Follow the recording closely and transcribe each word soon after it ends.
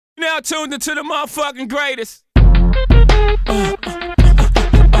are tuned into the motherfucking greatest.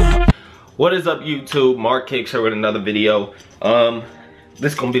 What is up, YouTube? Mark Kicks here with another video.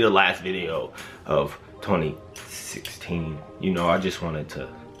 This is gonna be the last video of 2016. You know, I just wanted to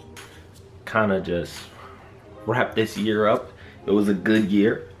kind of just wrap this year up. It was a good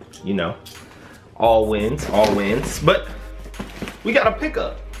year, you know. All wins, but we got a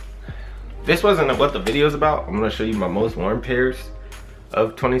pickup. This wasn't what the video's about. I'm gonna show you my most worn pairs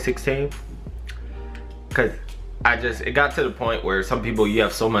of 2016. Cause it got to the point where some people, you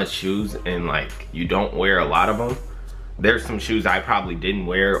have so much shoes and like you don't wear a lot of them. There's some shoes I probably didn't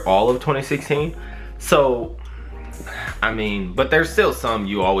wear all of 2016. So, I mean, but there's still some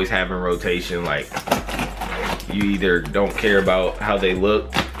you always have in rotation. Like you either don't care about how they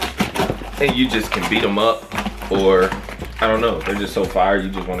look and you just can beat them up, or I don't know, they're just so fire you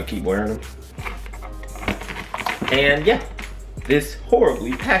just want to keep wearing them. And yeah, this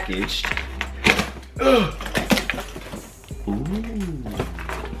horribly packaged. Ugh. Ooh.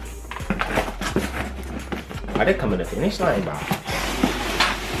 Why they come in the finish line, Bob?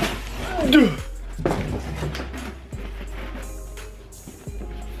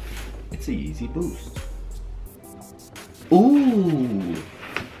 It's a Yeezy Boost. Ooh.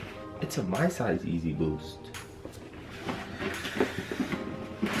 It's a my size Yeezy Boost.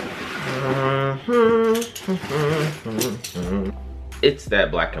 It's that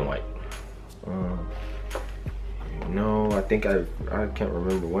black and white. No, I think I can't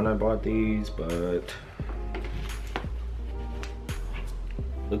remember when I bought these, but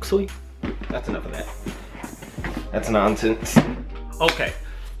looks sweet. That's enough of that. That's nonsense. Okay.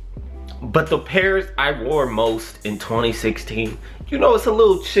 But the pairs I wore most in 2016, you know, it's a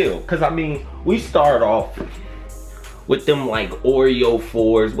little chill. Cause I mean, we start off with them like Oreo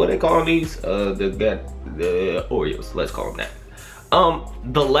 4s. What they call these? The Oreos, let's call them that.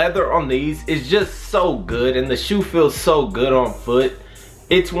 The leather on these is just so good and the shoe feels so good on foot.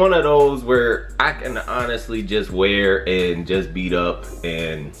 It's one of those where I can honestly just wear and just beat up,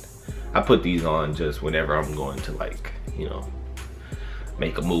 and I put these on just whenever I'm going to, like, you know,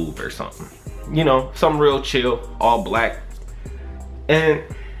 make a move or something. You know, some real chill, all black, and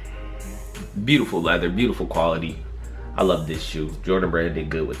beautiful leather, beautiful quality. I love this shoe. Jordan Brand did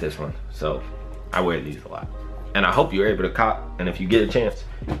good with this one, so I wear these a lot. And I hope you're able to cop, and if you get a chance,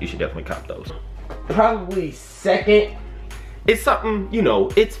 you should definitely cop those. Probably second, it's something, you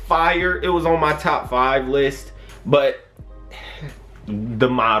know, it's fire. It was on my top 5 list, but the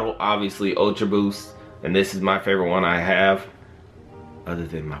model, obviously, Ultra Boost, and this is my favorite one I have, other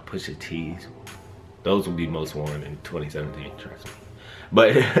than my Pusha T's. Those will be most worn in 2017, trust me.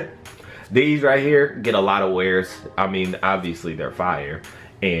 But these right here get a lot of wears. I mean, obviously they're fire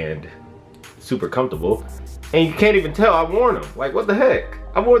and super comfortable. And you can't even tell I've worn them. Like, what the heck?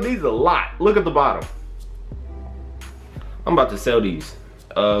 I wore these a lot. Look at the bottom. I'm about to sell these.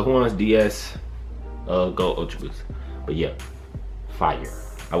 Who wants DS? Go Ultra Boost. But yeah, fire.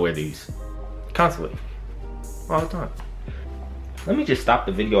 I wear these constantly, all the time. Let me just stop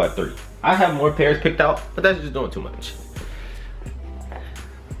the video at 3. I have more pairs picked out, but that's just doing too much.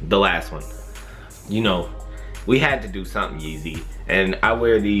 The last one. You know, we had to do something Yeezy, and I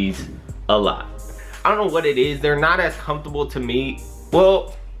wear these a lot. I don't know what it is. They're not as comfortable to me.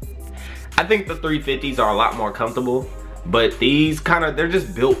 Well, I think the 350s are a lot more comfortable, but these they're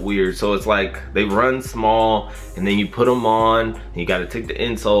just built weird. So it's like they run small, and then you put them on, and you gotta take the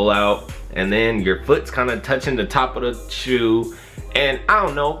insole out, and then your foot's kind of touching the top of the shoe. And I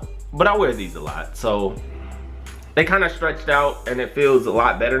don't know, but I wear these a lot. So they kind of stretched out, and it feels a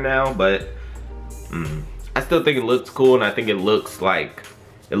lot better now, but I still think it looks cool, and I think it looks like,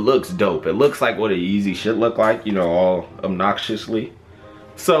 it looks dope. It looks like what a Yeezy should look like, you know, all obnoxiously.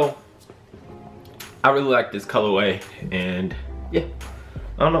 So I really like this colorway, and yeah,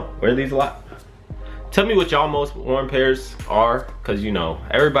 I don't know, wear these a lot. Tell me what y'all most worn pairs are, cause you know,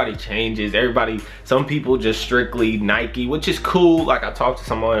 everybody changes. Some people just strictly Nike, which is cool. Like I talked to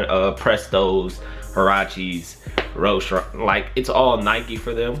someone, Prestos, Huaraches, Roche, like it's all Nike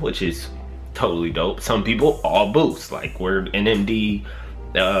for them, which is totally dope. Some people all Boost, like we're NMD,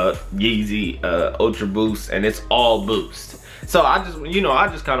 Yeezy, Ultra Boost, and it's all Boost. So I just, you know, I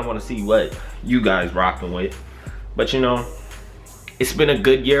just kind of want to see what you guys rocking with. But you know, it's been a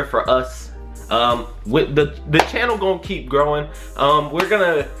good year for us. With the channel gonna keep growing. We're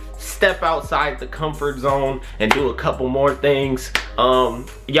gonna step outside the comfort zone and do a couple more things. Y'all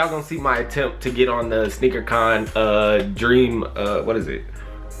gonna see my attempt to get on the SneakerCon Dream, what is it?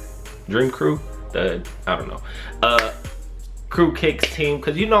 Dream Crew? I don't know. Crew Kicks team,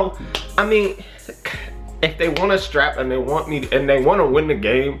 because you know, I mean, if they want to strap and they want me and they want to win the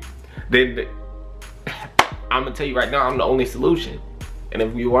game, then I'm gonna tell you right now, I'm the only solution. And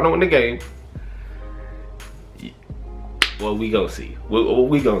if you want to win the game, well, we gonna see.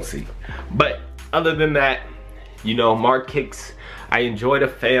 We gonna see. But other than that, you know, Mark Kicks, I enjoy the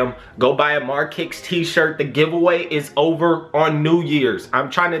fam. Go buy a Mark Kicks t-shirt. The giveaway is over on New Year's. I'm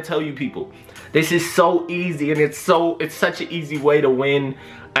trying to tell you people, this is so easy, and it's such an easy way to win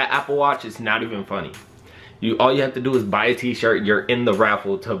an Apple Watch. It's not even funny. All you have to do is buy a t-shirt. You're in the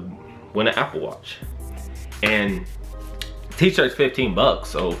raffle to win an Apple Watch. And t-shirt's 15 bucks.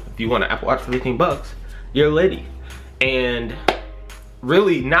 So if you want an Apple Watch for 15 bucks, you're litty. And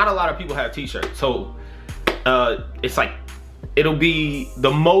really, not a lot of people have t-shirts. So it's like, it'll be,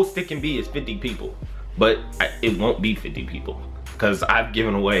 the most it can be is 50 people. But it won't be 50 people, because I've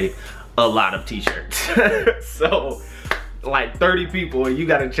given away a lot of t-shirts. So like 30 people and you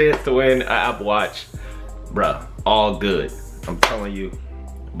got a chance to win an Apple Watch, bruh, all good, I'm telling you.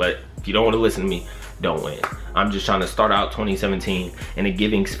 But if you don't want to listen to me, don't win. I'm just trying to start out 2017 in a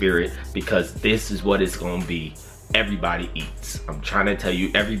giving spirit, because this is what it's gonna be. Everybody eats. I'm trying to tell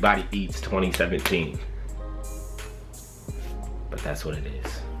you, everybody eats 2017. But that's what it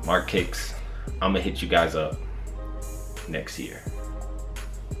is. Mark Kicks, I'm gonna hit you guys up next year.